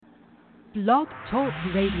Blog Talk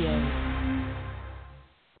Radio.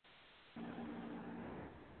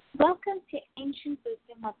 Welcome to Ancient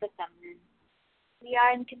Wisdom of the Feminine. We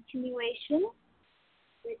are in continuation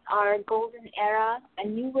with our Golden Era, A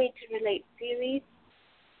New Way to Relate series.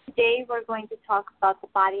 Today we're going to talk about the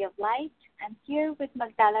body of light. I'm here with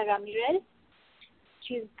Magdala Ramirez.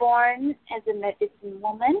 She was born as a medicine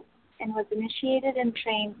woman and was initiated and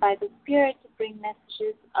trained by the Spirit to bring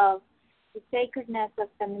messages of the sacredness of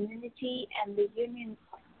femininity and the union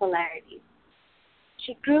of polarities.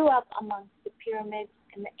 She grew up amongst the pyramids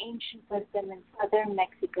and the ancient wisdom in southern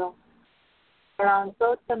Mexico, around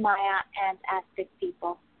both the Maya and Aztec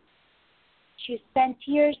people. She spent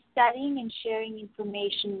years studying and sharing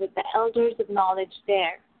information with the elders of knowledge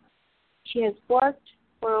there. She has worked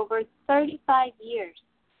for over 35 years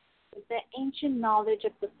with the ancient knowledge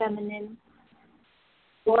of the feminine,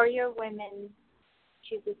 warrior women.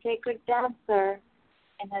 She's a sacred dancer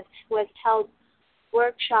and has held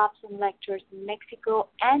workshops and lectures in Mexico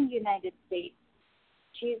and United States.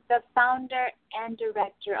 She is the founder and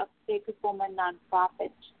director of Sacred Woman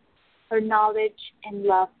nonprofit. Her knowledge and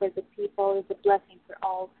love for the people is a blessing for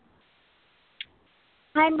all.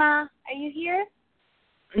 Hi, Ma. Are you here?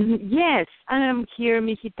 Yes, I am here,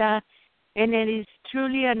 Mijita, and it is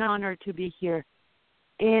truly an honor to be here.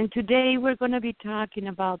 And today we're going to be talking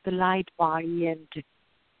about the light body and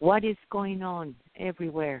what is going on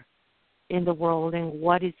everywhere in the world and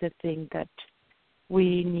what is the thing that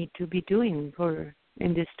we need to be doing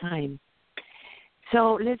in this time.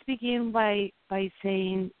 So let's begin by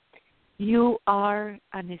saying you are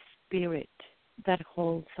a spirit that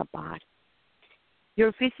holds a body.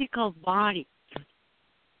 Your physical body,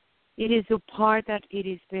 it is a part that it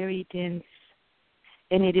is very dense,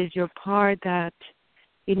 and it is your part that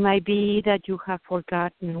it might be that you have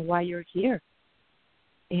forgotten why you're here.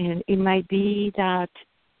 And it might be that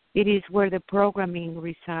it is where the programming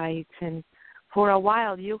resides. And for a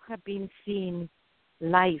while, you have been seeing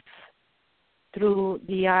life through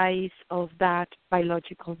the eyes of that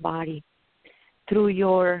biological body, through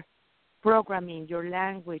your programming, your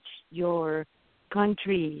language, your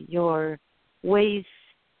country, your ways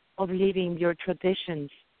of living, your traditions,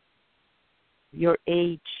 your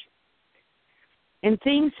age. And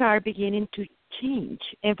things are beginning to change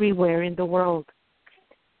everywhere in the world.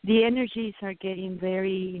 The energies are getting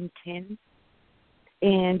very intense,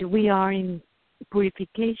 and we are in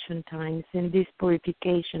purification times. And this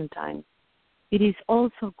purification time, it is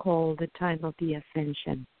also called the time of the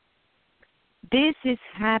ascension. This is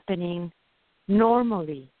happening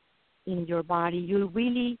normally in your body. You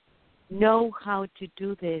really know how to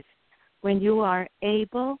do this when you are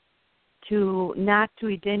able to not to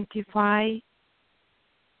identify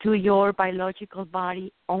to your biological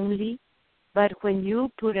body only, but when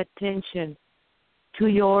you put attention to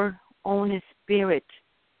your own spirit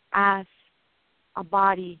as a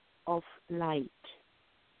body of light.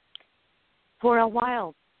 For a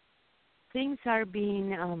while, things are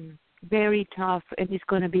being very tough, and it's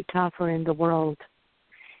going to be tougher in the world.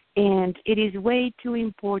 And it is way too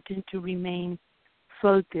important to remain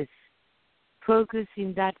focused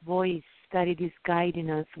in that voice that it is guiding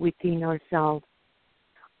us within ourselves.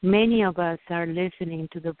 Many of us are listening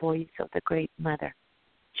to the voice of the Great Mother.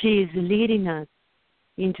 She is leading us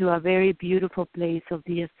into a very beautiful place of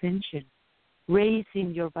the ascension.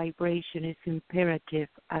 Raising your vibration is imperative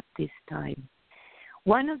at this time.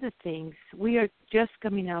 One of the things, we are just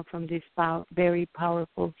coming out from this very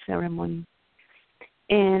powerful ceremony,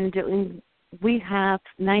 and we have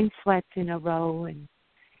 9 sweats in a row, and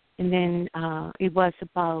then it was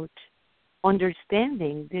about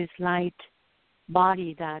understanding this light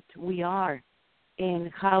body that we are,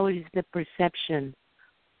 and how is the perception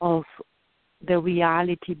of the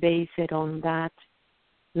reality based on that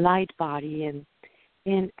light body.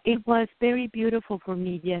 And it was very beautiful for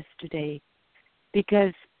me yesterday,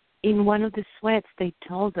 because in one of the sweats they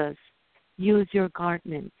told us, use your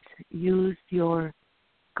garments,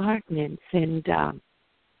 and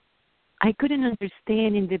I couldn't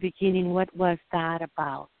understand in the beginning what was that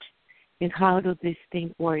about and how does this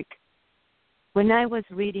thing work. When I was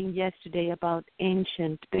reading yesterday about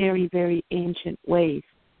ancient, very, very ancient ways,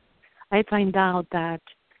 I find out that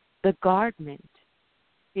the garment,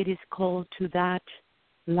 it is called to that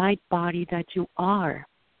light body that you are.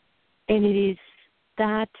 And it is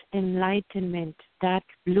that enlightenment, that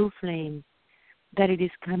blue flame, that it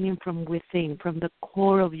is coming from within, from the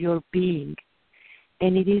core of your being.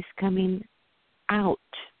 And it is coming out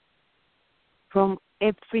from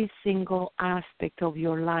every single aspect of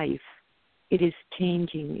your life. It is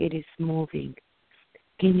changing. It is moving.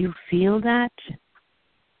 Can you feel that?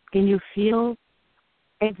 Can you feel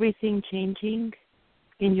everything changing,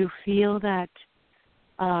 and you feel that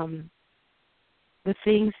the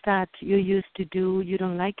things that you used to do, you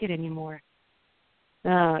don't like it anymore.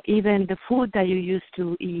 Even the food that you used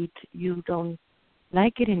to eat, you don't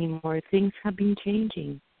like it anymore. Things have been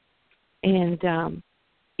changing. And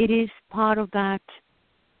it is part of that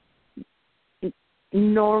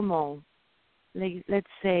normal, like, let's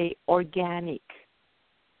say, organic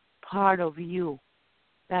part of you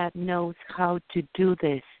that knows how to do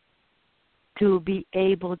this, to be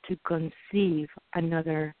able to conceive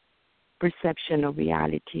another perception of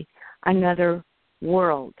reality, another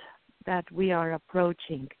world that we are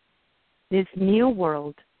approaching. This new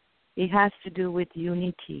world, it has to do with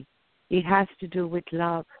unity. It has to do with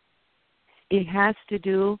love. It has to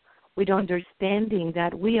do with understanding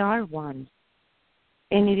that we are one.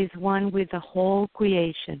 And it is one with the whole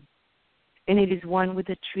creation. And it is one with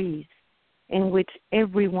the trees and with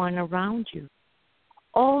everyone around you.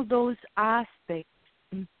 All those aspects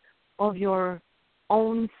of your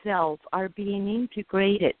own self are being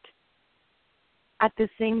integrated at the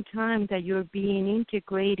same time that you're being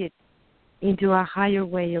integrated into a higher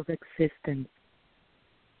way of existence.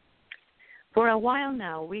 For a while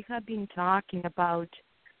now, we have been talking about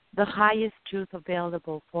the highest truth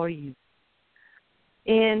available for you.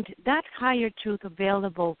 And that higher truth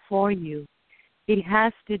available for you, it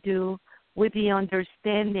has to do with the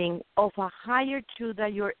understanding of a higher truth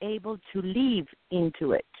that you're able to live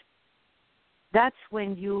into it. That's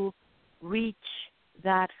when you reach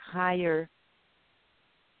that higher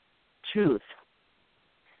truth.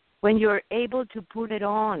 When you're able to put it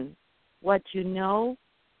on what you know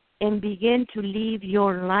and begin to live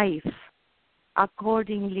your life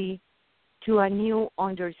accordingly to a new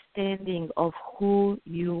understanding of who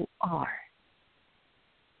you are.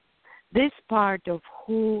 This part of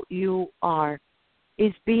who you are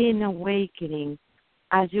is being awakening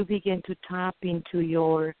as you begin to tap into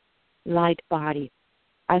your light body,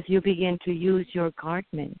 as you begin to use your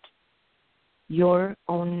garment, your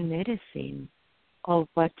own medicine of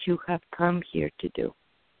what you have come here to do.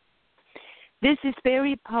 This is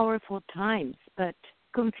very powerful times, but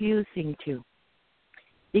confusing too.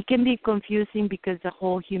 It can be confusing because the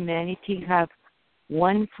whole humanity have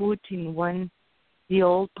one foot in the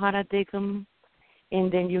old paradigm,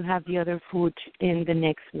 and then you have the other foot in the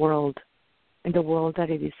next world, in the world that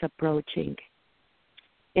it is approaching.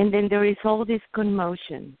 And then there is all this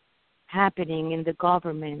commotion happening in the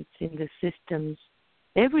governments, in the systems,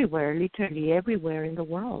 everywhere, literally everywhere in the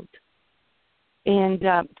world. And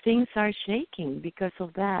things are shaking because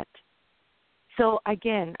of that. So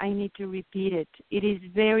again, I need to repeat it. It is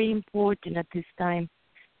very important at this time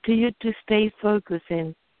to you to stay focused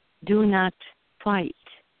and do not fight.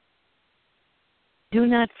 Do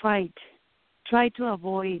not fight. Try to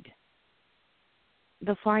avoid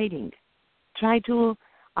the fighting. Try to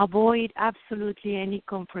avoid absolutely any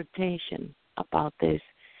confrontation about this.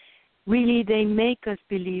 Really, they make us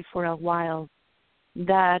believe for a while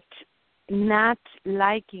that not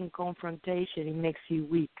liking confrontation, it makes you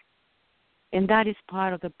weak. And that is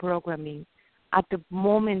part of the programming. At the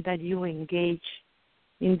moment that you engage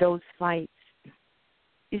in those fights,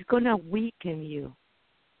 it's going to weaken you.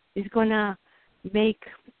 It's going to make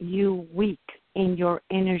you weak in your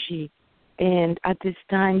energy. And at this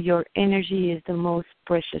time, your energy is the most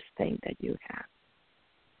precious thing that you have.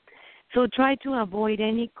 So try to avoid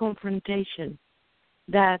any confrontation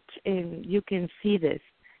that you can see this.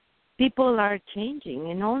 People are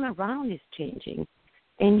changing, and all around is changing.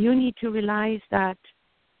 And you need to realize that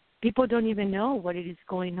people don't even know what it is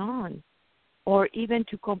going on, or even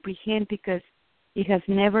to comprehend, because it has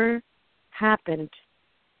never happened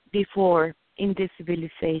before in this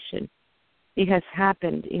civilization. It has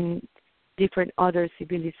happened in different other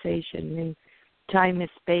civilizations, in time and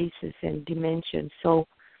spaces and dimensions. So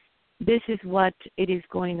this is what it is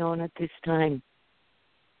going on at this time.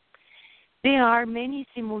 There are many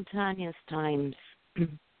simultaneous times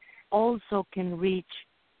also can reach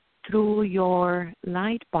through your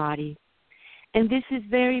light body. And this is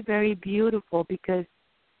very, very beautiful, because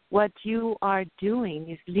what you are doing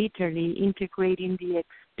is literally integrating the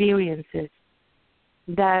experiences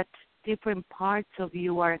that different parts of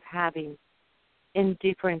you are having in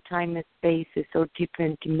different time and spaces, or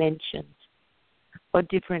different dimensions, or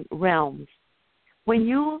different realms. When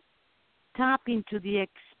you tap into the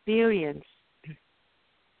experience,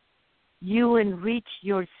 you enrich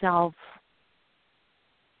yourself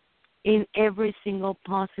in every single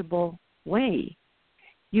possible way.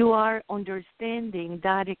 You are understanding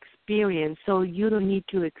that experience, so you don't need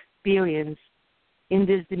to experience in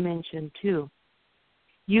this dimension too.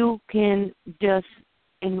 You can just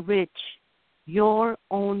enrich your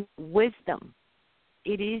own wisdom.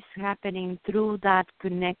 It is happening through that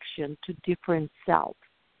connection to different selves,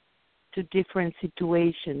 to different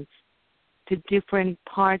situations, to different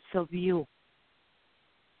parts of you.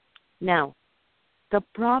 Now, the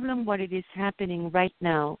problem, what it is happening right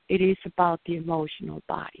now, it is about the emotional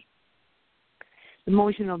body. The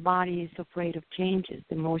emotional body is afraid of changes.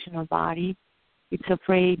 The emotional body, it's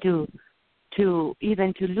afraid to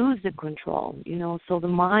even to lose the control, So the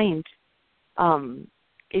mind,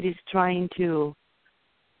 it is trying to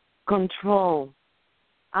control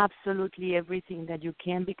absolutely everything that you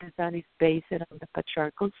can, because that is based on the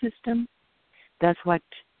patriarchal system. That's what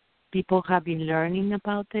people have been learning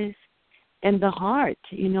about this. And the heart,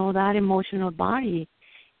 that emotional body,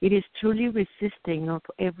 it is truly resisting of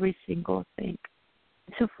every single thing.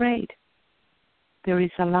 It's afraid. There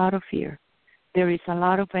is a lot of fear. There is a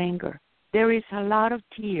lot of anger. There is a lot of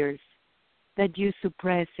tears that you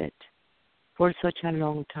suppress it for such a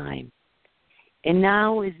long time. And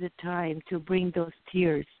now is the time to bring those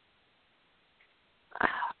tears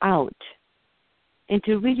out and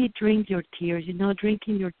to really drink your tears.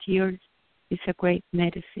 Drinking your tears is a great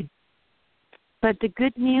medicine. But the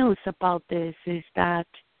good news about this is that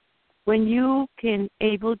when you can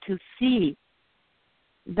able to see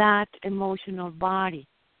that emotional body,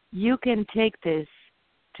 you can take this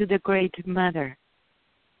to the Great Mother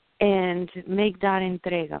and make that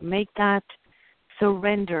entrega, make that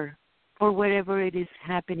surrender for whatever it is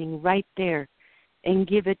happening right there, and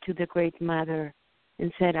give it to the Great Mother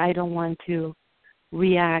and said, I don't want to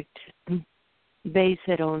react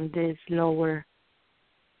based on this lower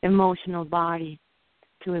emotional body,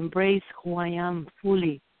 to embrace who I am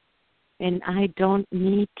fully. And I don't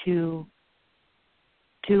need to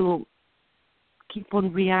keep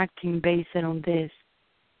on reacting based on this.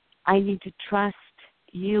 I need to trust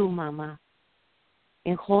you, Mama,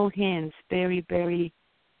 and hold hands very, very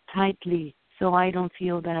tightly so I don't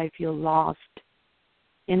feel that I feel lost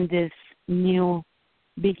in this new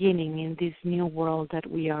beginning, in this new world that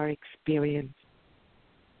we are experiencing.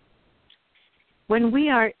 When we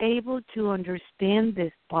are able to understand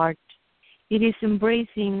this part, it is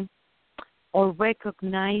embracing or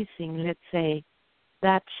recognizing, let's say,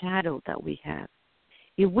 that shadow that we have.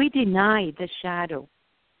 If we deny the shadow,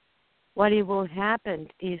 what it will happen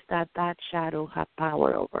is that shadow has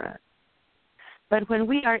power over us. But when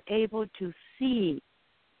we are able to see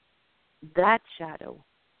that shadow,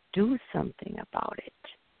 do something about it,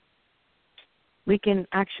 we can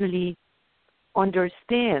actually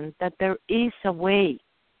understand that there is a way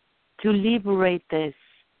to liberate this.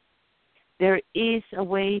 There is a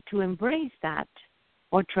way to embrace that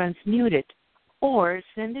or transmute it or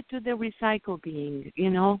send it to the recycle being,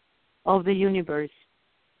 of the universe.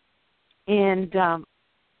 And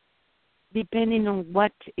depending on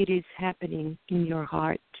what it is happening in your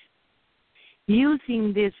heart,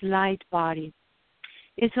 using this light body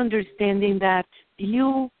is understanding that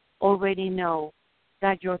you already know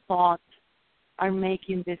that your thoughts are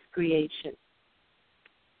making this creation.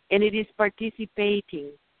 And it is participating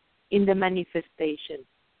in the manifestation.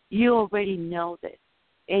 You already know this.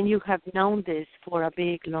 And you have known this for a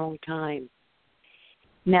big, long time.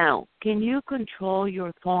 Now, can you control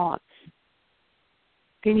your thoughts?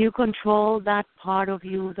 Can you control that part of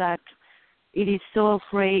you that it is so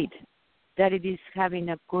afraid that it is having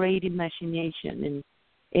a great imagination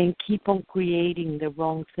and keep on creating the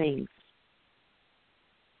wrong things?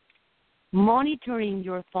 Monitoring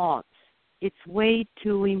your thoughts, it's way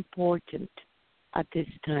too important at this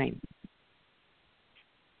time,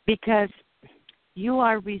 because you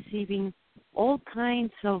are receiving all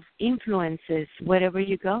kinds of influences wherever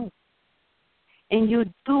you go. And you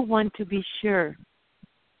do want to be sure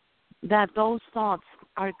that those thoughts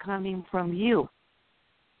are coming from you.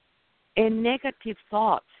 And negative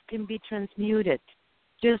thoughts can be transmuted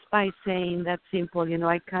just by saying that simple,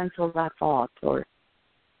 I cancel that thought,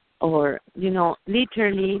 or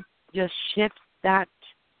literally just shift that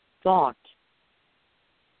thought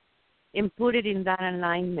and put it in that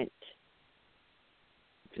alignment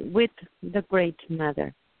with the Great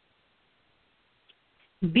Mother.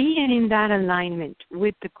 Being in that alignment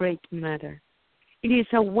with the Great Mother, it is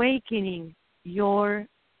awakening your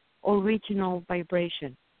original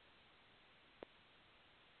vibration.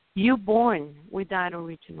 You're born with that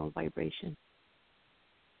original vibration.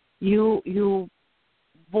 You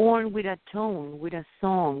born with a tone, with a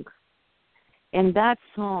song, and that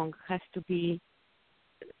song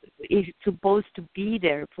is supposed to be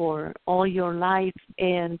there for all your life,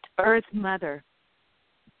 and Earth Mother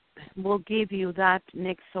will give you that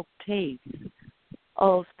next octave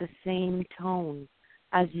of the same tone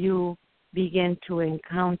as you begin to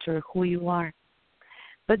encounter who you are.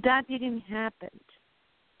 But that didn't happen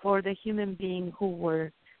for the human being who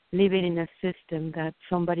were living in a system that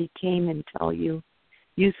somebody came and tell you,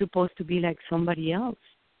 you're supposed to be like somebody else.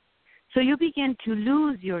 So you begin to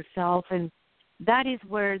lose yourself, and that is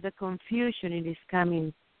where the confusion is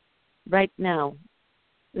coming right now.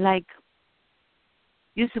 Like,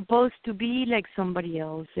 you're supposed to be like somebody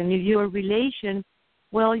else, and if your relation,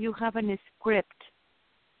 well, you have a script.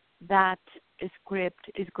 That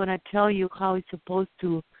script is going to tell you how it's supposed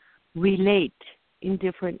to relate in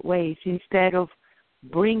different ways instead of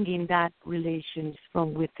bringing that relations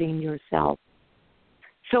from within yourself.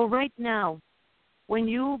 So right now, when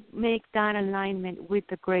you make that alignment with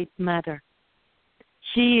the Great Mother,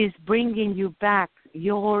 she is bringing you back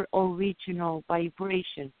your original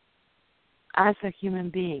vibration as a human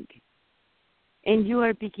being. And you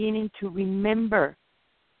are beginning to remember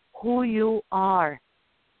who you are.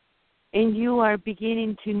 And you are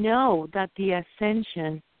beginning to know that the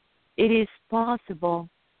ascension, it is possible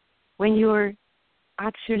when you're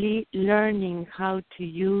actually learning how to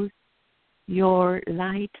use your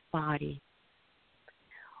light body.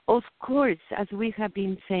 Of course, as we have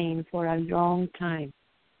been saying for a long time,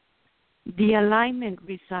 the alignment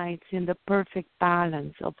resides in the perfect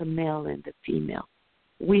balance of the male and the female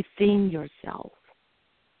within yourself.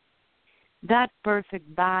 That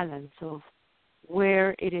perfect balance of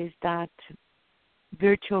where it is that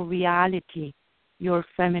virtual reality, your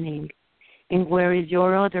feminine, and where is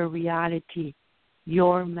your other reality,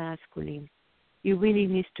 your masculine. You really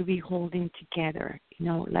need to be holding together,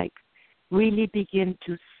 like really begin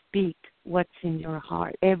to speak what's in your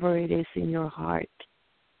heart, whatever it is in your heart.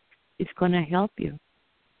 It's going to help you.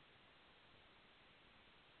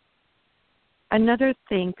 Another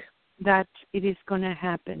thing that it is going to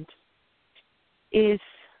happen is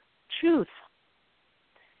truth.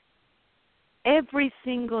 Every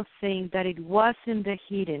single thing that it was in the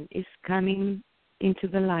hidden is coming into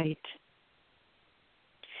the light.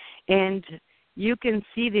 And you can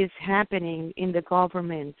see this happening in the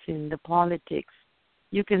governments, in the politics.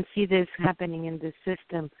 You can see this happening in the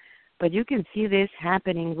system, but you can see this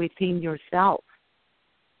happening within yourself.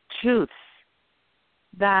 Truths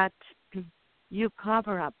that you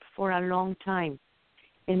cover up for a long time,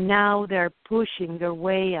 and now they're pushing their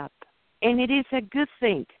way up. And it is a good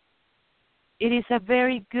thing. It is a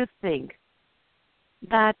very good thing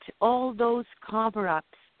that all those cover-ups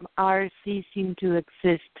are ceasing to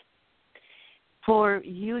exist, for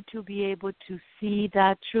you to be able to see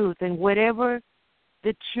that truth. And whatever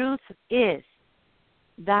the truth is,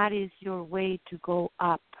 that is your way to go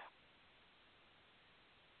up.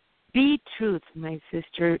 Be truth, my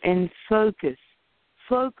sister, and focus.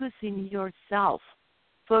 Focus in yourself.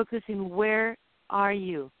 Focus in where are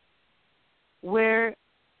you? Where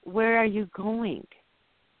are you going?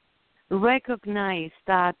 Recognize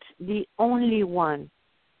that the only one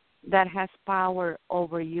that has power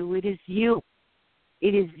over you, it is you.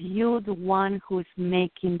 It is you, the one who's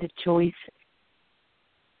making the choices.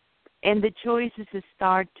 And the choices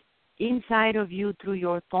start inside of you through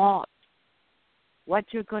your thoughts. What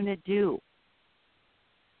you're going to do.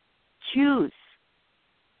 Choose.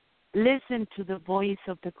 Listen to the voice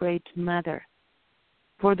of the Great Mother.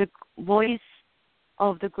 For the voice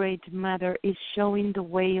of the Great Mother is showing the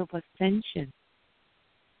way of ascension,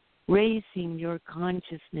 raising your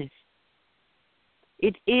consciousness.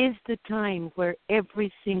 It is the time where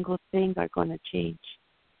every single thing are going to change.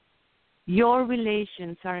 Your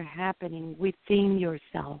relations are happening within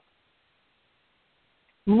yourself.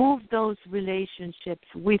 Move those relationships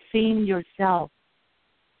within yourself.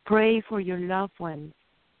 Pray for your loved ones.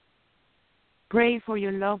 Pray for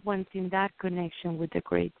your loved ones in that connection with the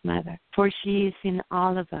Great Mother, for she is in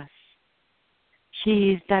all of us.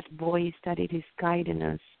 She is that voice that it is guiding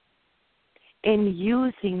us. And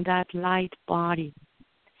using that light body,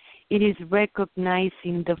 it is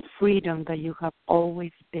recognizing the freedom that you have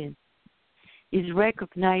always been. Is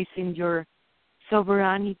recognizing your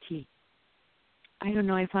sovereignty. I don't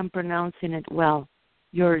know if I'm pronouncing it well.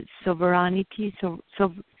 Your sovereignty, so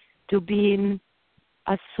to being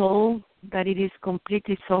a soul that it is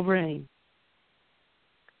completely sovereign.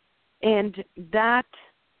 And that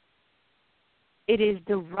it is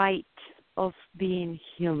the right of being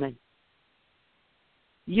human.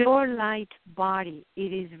 Your light body,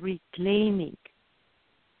 it is reclaiming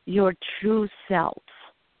your true self.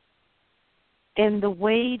 And the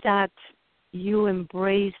way that you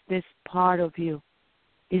embrace this part of you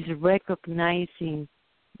is recognizing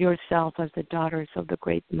yourself as the daughters of the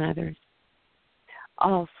Great Mothers,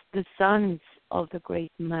 of the sons of the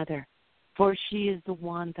Great Mother, for she is the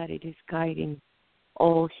one that it is guiding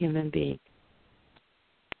all human beings.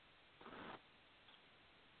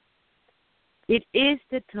 It is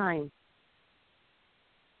the time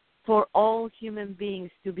for all human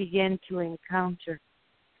beings to begin to encounter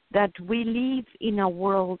that we live in a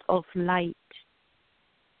world of light.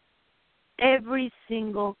 Every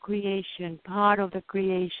single creation, part of the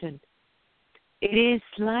creation, it is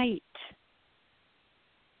light.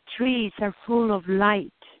 Trees are full of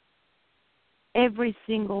light. Every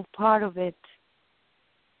single part of it,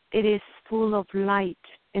 it is full of light.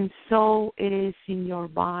 And so it is in your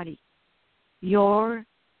body. Your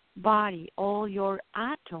body, all your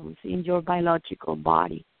atoms in your biological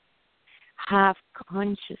body have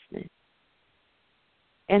consciousness.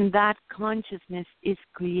 And that consciousness is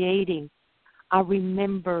creating a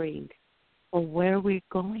remembering of where we're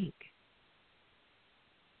going.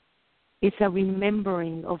 It's a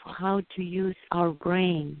remembering of how to use our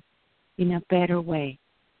brain in a better way,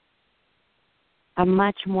 a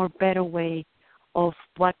much more better way of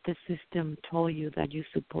what the system told you that you're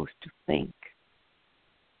supposed to think.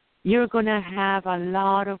 You're going to have a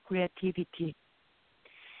lot of creativity.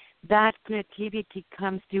 That creativity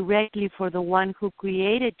comes directly for the one who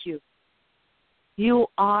created you. You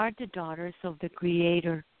are the daughters of the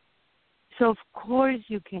Creator. So of course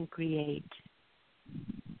you can create.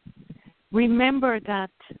 Remember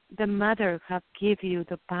that the Mother has given you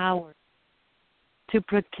the power to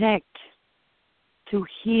protect, to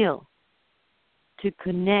heal, to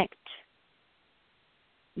connect.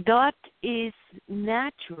 That is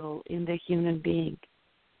natural in the human being.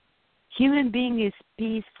 Human being is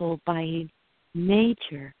peaceful by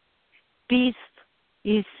nature. Peace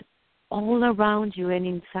is all around you and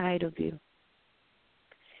inside of you.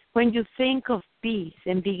 When you think of peace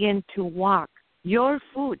and begin to walk, your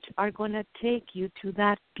foot are going to take you to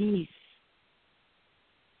that peace.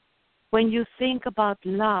 When you think about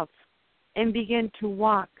love and begin to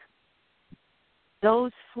walk,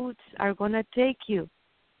 those foot are going to take you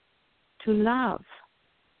to love.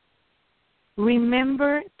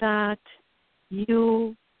 Remember that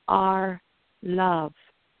you are love.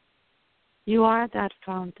 You are that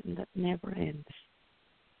fountain that never ends.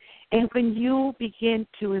 And when you begin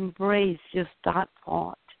to embrace just that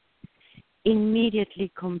thought,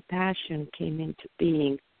 immediately compassion came into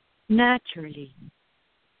being, naturally.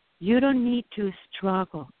 You don't need to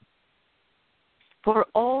struggle. For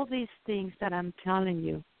all these things that I'm telling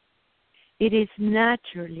you, it is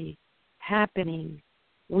naturally happening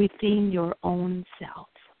within your own self.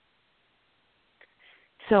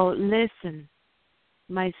 So listen,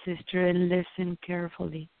 my sister, and listen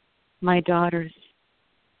carefully. My daughters,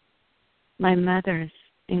 my mothers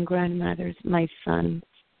and grandmothers, my sons,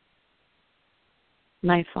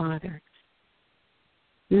 my fathers.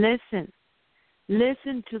 Listen.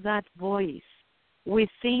 Listen to that voice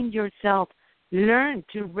within yourself. Learn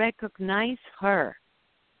to recognize her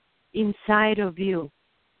inside of you,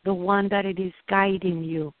 the one that it is guiding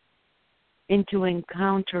you, and to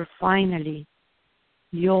encounter finally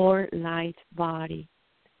your light body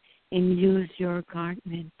and use your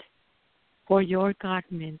garment. For your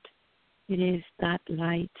garment, it is that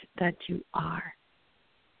light that you are.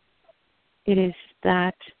 It is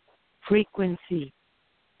that frequency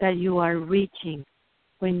that you are reaching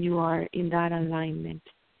when you are in that alignment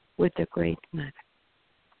with the Great Mother.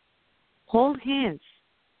 Hold hands.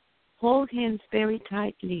 Hold hands very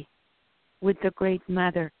tightly with the Great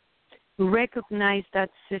Mother. Recognize that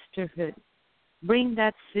sisterhood. Bring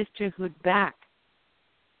that sisterhood back.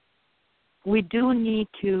 We do need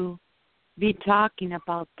to be talking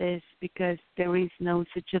about this because there is no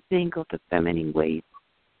such a thing of the feminine wave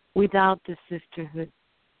without the sisterhood.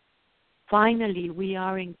 Finally, we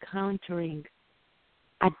are encountering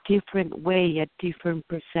a different way, a different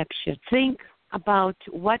perception. Think about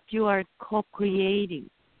what you are co-creating,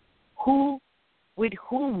 with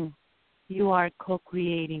whom you are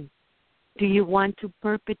co-creating. Do you want to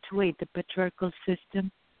perpetuate the patriarchal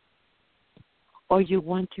system, or you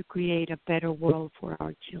want to create a better world for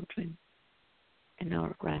our children and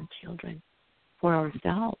our grandchildren, for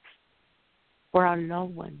ourselves, for our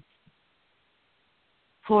loved ones,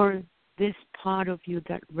 for this part of you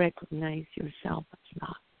that recognize yourself as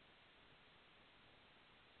love?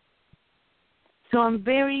 So I'm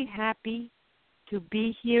very happy to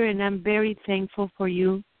be here, and I'm very thankful for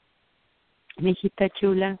you, Mijita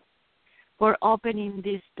Chula, for opening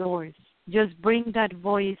these doors. Just bring that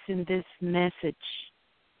voice in this message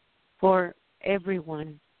for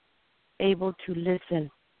everyone able to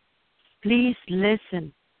listen. Please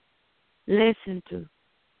listen. Listen to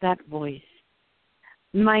that voice.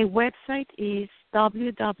 My website is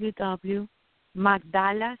www.magdalas,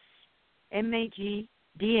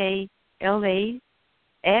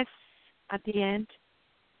 S at the end,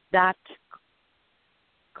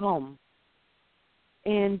 .com.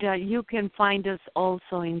 And you can find us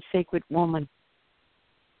also in Sacred Woman.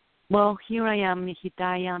 Well, here I am, Mijita,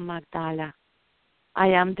 I am Magdala. I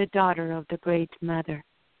am the daughter of the Great Mother.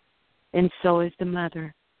 And so is the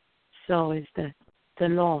Mother. So is the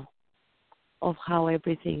law of how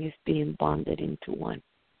everything is being bonded into one.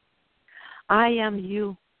 I am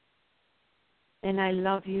you, and I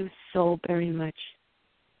love you so very much.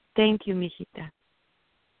 Thank you, Mijita.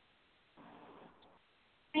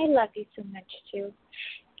 I love you so much, too.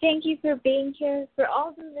 Thank you for being here. For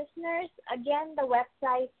all the listeners, again, the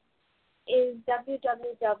website is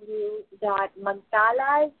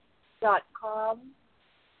www.magdalas.com.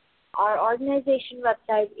 Our organization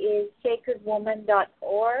website is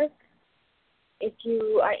sacredwoman.org. If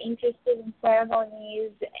you are interested in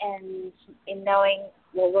ceremonies and in knowing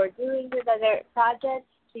what we're doing with other projects,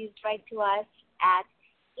 please write to us at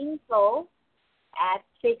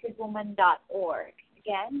info@sacredwoman.org.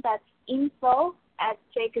 Again, that's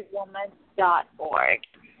info@sacredwoman.org.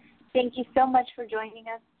 Thank you so much for joining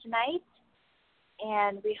us tonight,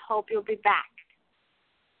 and we hope you'll be back.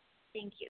 Thank you.